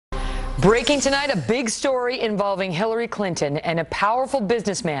Breaking tonight, a big story involving Hillary Clinton and a powerful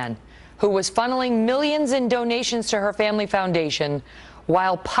businessman who was funneling millions in donations to her family foundation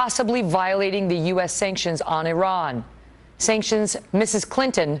while possibly violating the U.S. sanctions on Iran. Sanctions Mrs.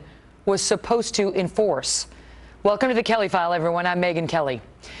 Clinton was supposed to enforce. Welcome to the Kelly File, everyone. I'm Megyn Kelly.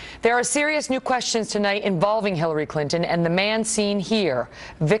 There are serious new questions tonight involving Hillary Clinton and the man seen here,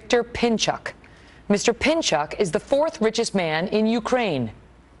 Victor Pinchuk. Mr. Pinchuk is the fourth richest man in Ukraine,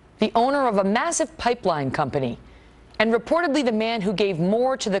 the owner of a massive pipeline company, and reportedly the man who gave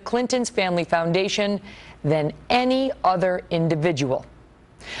more to the Clintons' family foundation than any other individual.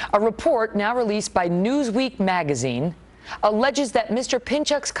 A report now released by Newsweek magazine alleges that Mr.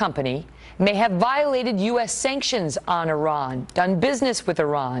 Pinchuk's company may have violated U.S. sanctions on Iran, done business with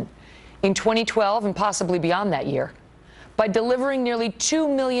Iran in 2012 and possibly beyond that year, by delivering nearly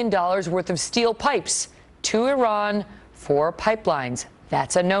 $2 million worth of steel pipes to Iran for pipelines.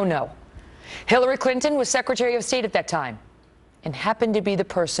 That's a no-no. Hillary Clinton was Secretary of State at that time and happened to be the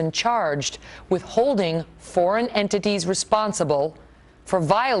person charged with holding foreign entities responsible for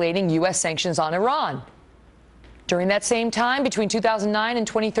violating U.S. sanctions on Iran. During that same time, between 2009 and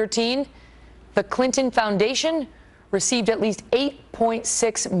 2013, the Clinton Foundation received at least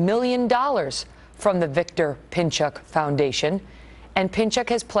 $8.6 million from the Victor Pinchuk Foundation, and Pinchuk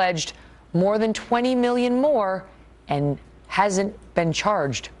has pledged more than $20 million more and hasn't been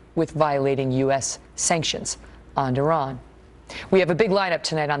charged with violating U.S. sanctions on Iran. We have a big lineup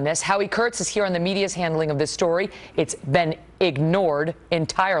tonight on this. Howie Kurtz is here on the media's handling of this story. It's been ignored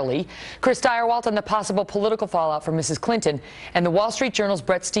entirely. Chris Direwalt on the possible political fallout from Mrs. Clinton. And the Wall Street Journal's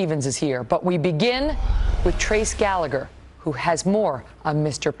Brett Stevens is here. But we begin with Trace Gallagher, who has more on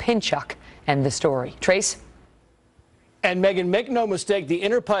Mr. Pinchuk and the story. Trace? And Megyn, make no mistake, the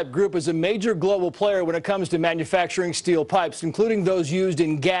Interpipe Group is a major global player when it comes to manufacturing steel pipes, including those used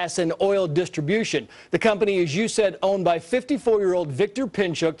in gas and oil distribution. The company, as you said, owned by 54-year-old Victor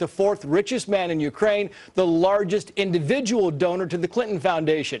Pinchuk, the fourth richest man in Ukraine, the largest individual donor to the Clinton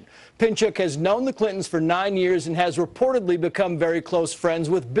Foundation. Pinchuk has known the Clintons for 9 years and has reportedly become very close friends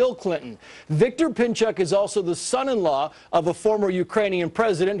with Bill Clinton. Victor Pinchuk is also the son-in-law of a former Ukrainian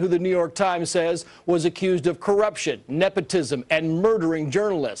president who the New York Times says was accused of corruption, nepotism, and murdering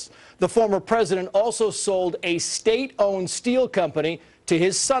journalists. The former president also sold a state-owned steel company to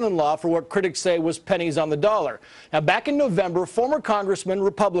his son-in-law for what critics say was pennies on the dollar. Now, back in November, former Congressman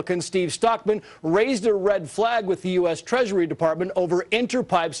Republican Steve Stockman raised a red flag with the U.S. Treasury Department over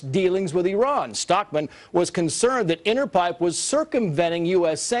Interpipe's dealings with Iran. Stockman was concerned that Interpipe was circumventing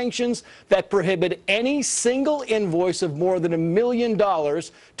U.S. sanctions that prohibit any single invoice of more than $1 million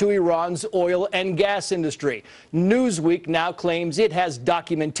to Iran's oil and gas industry. Newsweek now claims it has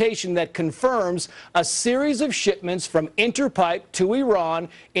documentation that confirms a series of shipments from Interpipe to Iran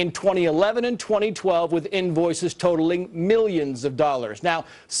in 2011 and 2012 with invoices totaling millions of dollars. Now,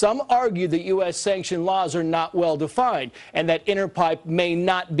 some argue that U.S. sanction laws are not well defined and that Interpipe may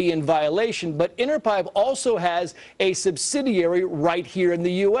not be in violation, but Interpipe also has a subsidiary right here in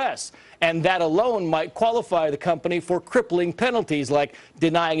the U.S., and that alone might qualify the company for crippling penalties like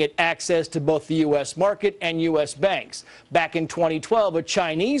denying it access to both the U.S. market and U.S. banks. Back in 2012, a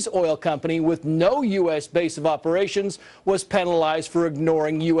Chinese oil company with no U.S. base of operations was penalized for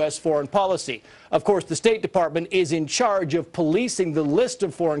ignoring U.S. foreign policy. Of course, the State Department is in charge of policing the list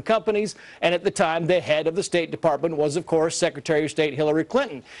of foreign companies, and at the time, the head of the State Department was, of course, Secretary of State Hillary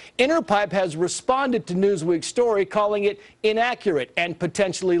Clinton. Interpipe has responded to Newsweek's story, calling it inaccurate and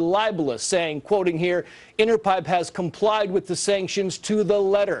potentially libelous, saying, quoting here, Interpipe has complied with the sanctions to the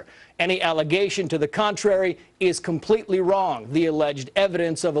letter. Any allegation to the contrary is completely wrong. The alleged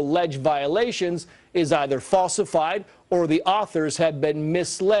evidence of alleged violations is either falsified or the authors have been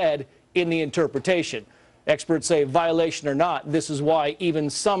misled in the interpretation. Experts say, violation or not, this is why even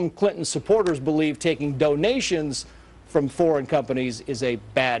some Clinton supporters believe taking donations from foreign companies is a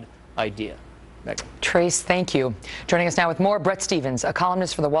bad idea. Megyn. Trace, thank you. Joining us now with more, Brett Stevens, a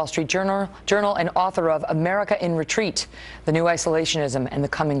columnist for the Wall Street Journal and author of America in Retreat, The New Isolationism and the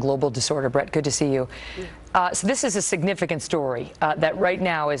Coming Global Disorder. Brett, good to see you. So this is a significant story that right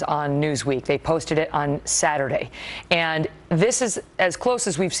now is on Newsweek. They posted it on Saturday. And this is as close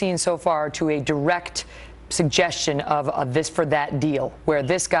as we've seen so far to a direct suggestion of a this for that deal, where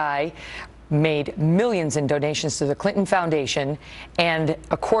this guy made millions in donations to the Clinton Foundation, and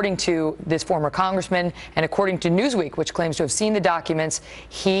according to this former congressman and according to Newsweek, which claims to have seen the documents,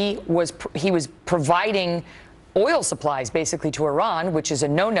 he was providing oil supplies basically to Iran, which is a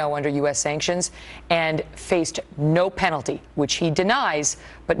no-no under U.S. sanctions, and faced no penalty, which he denies,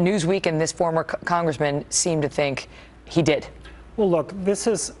 but Newsweek and this former congressman seem to think he did. Well, look, this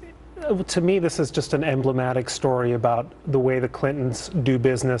is To me, this is just an emblematic story about the way the Clintons do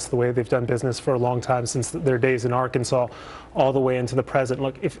business, the way they've done business for a long time, since their days in Arkansas, all the way into the present.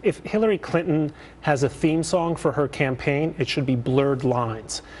 Look, if Hillary Clinton has a theme song for her campaign, it should be Blurred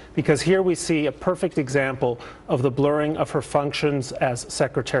Lines. Because here we see a perfect example of the blurring of her functions as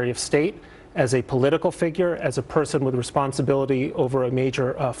Secretary of State, as a political figure, as a person with responsibility over a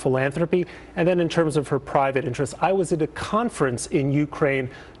major philanthropy, and then in terms of her private interests. I was at a conference in Ukraine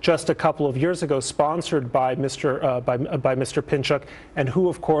just a couple of years ago, sponsored by Mr. Pinchuk, and who,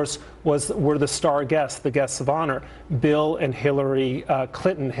 of course, were the star guests, the guests of honor, Bill and Hillary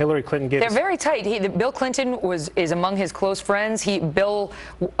Clinton. Hillary Clinton gave. They're very tight. Bill Clinton is among his close friends. Bill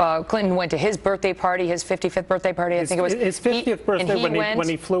Clinton went to his birthday party, his 55th birthday party. I think it was his 50th birthday when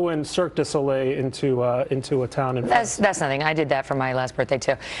he flew in Cirque du Soleil into a town in France. That's nothing. I did that for my last birthday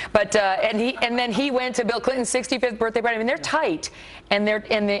too. But and then he went to Bill Clinton's 65th birthday party. I mean, they're tight, and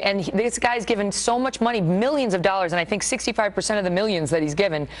this guy's given so much money, millions of dollars, and I think 65% of the millions that he's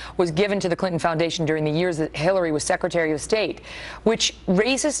given was given to the Clinton Foundation during the years that Hillary was Secretary of State, which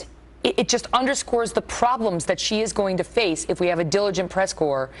raises. It just underscores the problems that she is going to face if we have a diligent press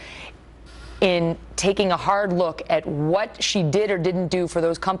corps in taking a hard look at what she did or didn't do for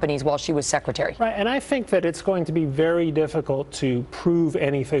those companies while she was secretary. Right, and I think that it's going to be very difficult to prove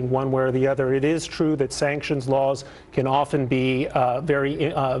anything one way or the other. It is true that sanctions laws can often be very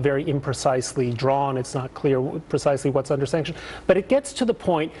imprecisely drawn. It's not clear precisely what's under sanction. But it gets to the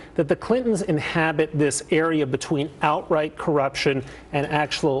point that the Clintons inhabit this area between outright corruption and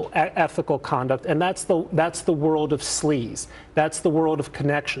actual ethical conduct, and that's the world of sleaze. That's the world of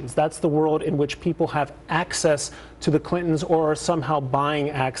connections. That's the world in which people have access to the Clintons or are somehow buying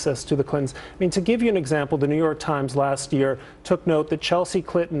access to the Clintons. I mean, to give you an example, the New York Times last year took note that Chelsea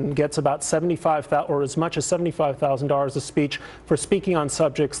Clinton gets about $75,000 or as much as $75,000 a speech for speaking on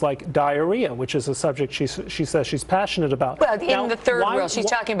subjects like diarrhea, which is a subject she says she's passionate about. Well, in the third world, she's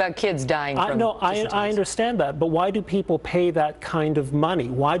talking about kids dying from No, I understand that, but why do people pay that kind of money?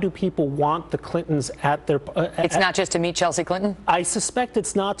 Why do people want the Clintons at their... It's not just to meet Chelsea Clinton? I suspect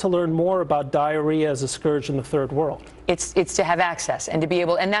it's not to learn more about diarrhea as a scourge in the third world. It's to have access and to be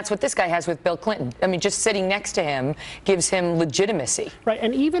able, and that's what this guy has with Bill Clinton. I mean, just sitting next to him gives him legitimacy. Right,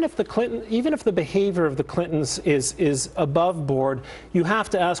 and even if the behavior of the Clintons is above board, you have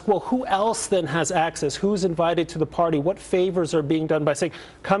to ask, well, who else then has access? Who's invited to the party? What favors are being done by saying,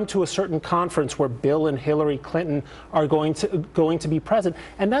 come to a certain conference where Bill and Hillary Clinton are going to be present?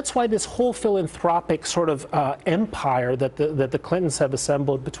 And that's why this whole philanthropic sort of empire that the Clintons have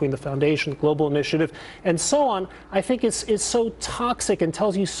assembled between the foundation, Global Initiative, and so on, I think is so toxic and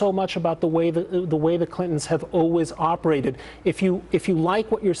tells you so much about the way the Clintons have always operated. If you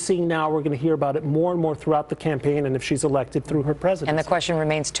like what you're seeing now, we're going to hear about it more and more throughout the campaign, and if she's elected through her presidency. And the question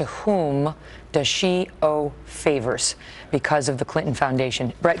remains, to whom does she owe favors because of the Clinton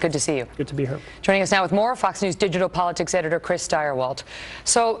Foundation? Brett, good to see you. Good to be here. Joining us now with more, Fox News digital politics editor Chris Steyerwalt.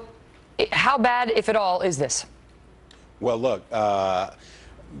 So, how bad, if at all, is this? Well, look,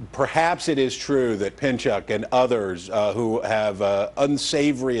 perhaps it is true that Pinchuk and others who have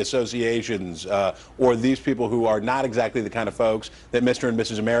unsavory associations, or these people who are not exactly the kind of folks that Mr. and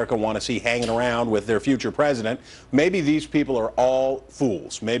Mrs. America want to see hanging around with their future president, maybe these people are all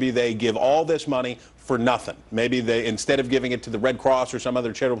fools. Maybe they give all this money for nothing. Maybe they, instead of giving it to the Red Cross or some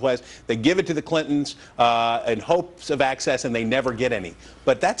other charitable place, they give it to the Clintons in hopes of access, and they never get any.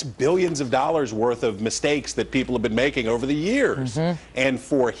 But that's billions of dollars worth of mistakes that people have been making over the years. And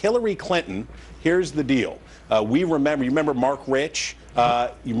for Hillary Clinton, here's the deal. You remember Mark Rich?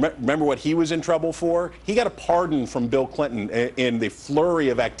 Remember what he was in trouble for? He got a pardon from Bill Clinton in the flurry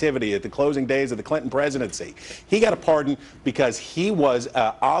of activity at the closing days of the Clinton presidency. He got a pardon because he was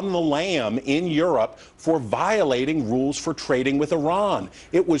on the lam in Europe for violating rules for trading with Iran.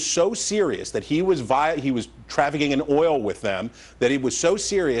 It was so serious that he was trafficking in oil with them, that it was so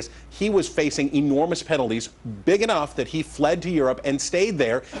serious he was facing enormous penalties, big enough that he fled to Europe and stayed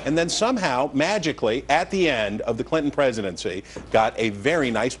there, and then somehow, magically, at the end of the Clinton presidency, got a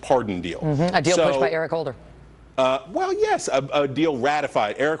very nice pardon deal. A deal pushed by Eric Holder. Well, yes, a deal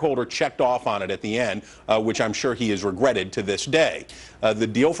ratified. Eric Holder checked off on it at the end, which I'm sure he has regretted to this day. The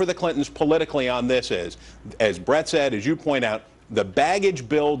deal for the Clintons politically on this is, as Brett said, as you point out, the baggage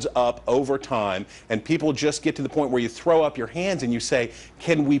builds up over time, and people just get to the point where you throw up your hands and you say,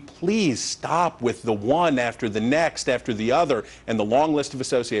 can we please stop with the one after the next after the other and the long list of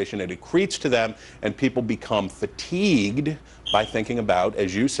association? It accretes to them, and people become fatigued by thinking about,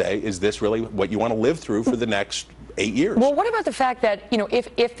 as you say, is this really what you want to live through for the next 8 years. Well, what about the fact that,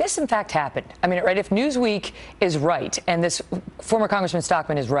 if this in fact happened, I mean, right, if Newsweek is right, and this former Congressman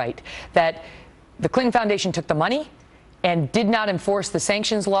Stockman is right, that the Clinton Foundation took the money and did not enforce the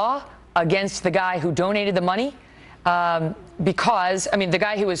sanctions law against the guy who donated the money, because, I mean, the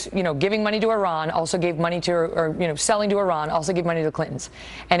guy who was, giving money to Iran also gave money to, or, selling to Iran, also gave money to the Clintons.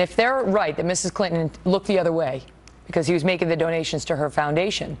 And if they're right that Mrs. Clinton looked the other way because he was making the donations to her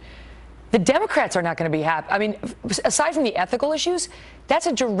foundation, the Democrats are not going to be happy. I mean, aside from the ethical issues, that's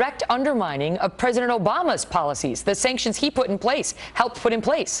a direct undermining of President Obama's policies, the sanctions he put in place, helped put in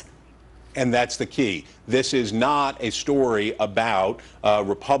place. And that's the key. This is not a story about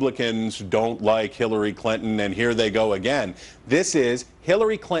Republicans don't like Hillary Clinton and here they go again. This is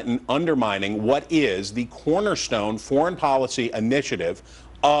Hillary Clinton undermining what is the cornerstone foreign policy initiative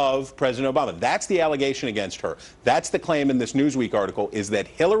of President Obama. That's the allegation against her. That's the claim in this Newsweek article, is that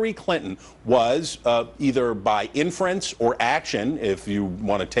Hillary Clinton was either by inference or action, if you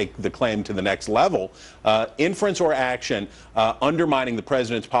want to take the claim to the next level, inference or action, undermining the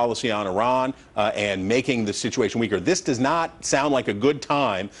president's policy on Iran and making the situation weaker. This does not sound like a good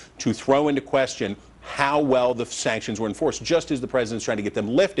time to throw into question how well the sanctions were enforced, just as the president's trying to get them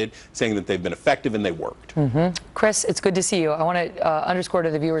lifted, saying that they've been effective and they worked. Chris, it's good to see you. I want to underscore to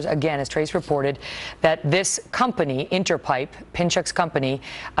the viewers again, as Trace reported, that this company, Interpipe, Pinchuk's company,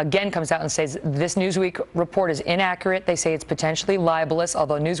 again comes out and says this Newsweek report is inaccurate. They say it's potentially libelous,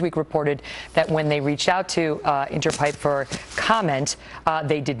 although Newsweek reported that when they reached out to Interpipe for comment,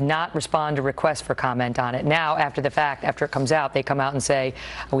 they did not respond to requests for comment on it. Now, after the fact, after it comes out, they come out and say,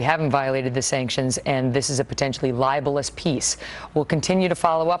 we haven't violated the sanctions, and this is a potentially libelous piece. We'll continue to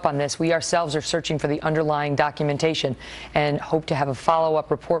follow up on this. We ourselves are searching for the underlying documentation and hope to have a follow-up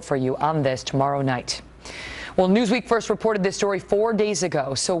report for you on this tomorrow night. Well, Newsweek first reported this story 4 days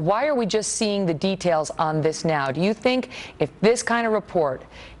ago. So why are we just seeing the details on this now? Do you think if this kind of report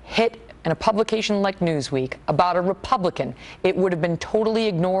hit in a publication like Newsweek about a Republican, it would have been totally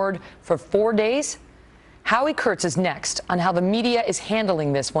ignored for 4 days? Howie Kurtz is next on how the media is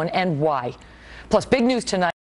handling this one and why. Plus, big news tonight.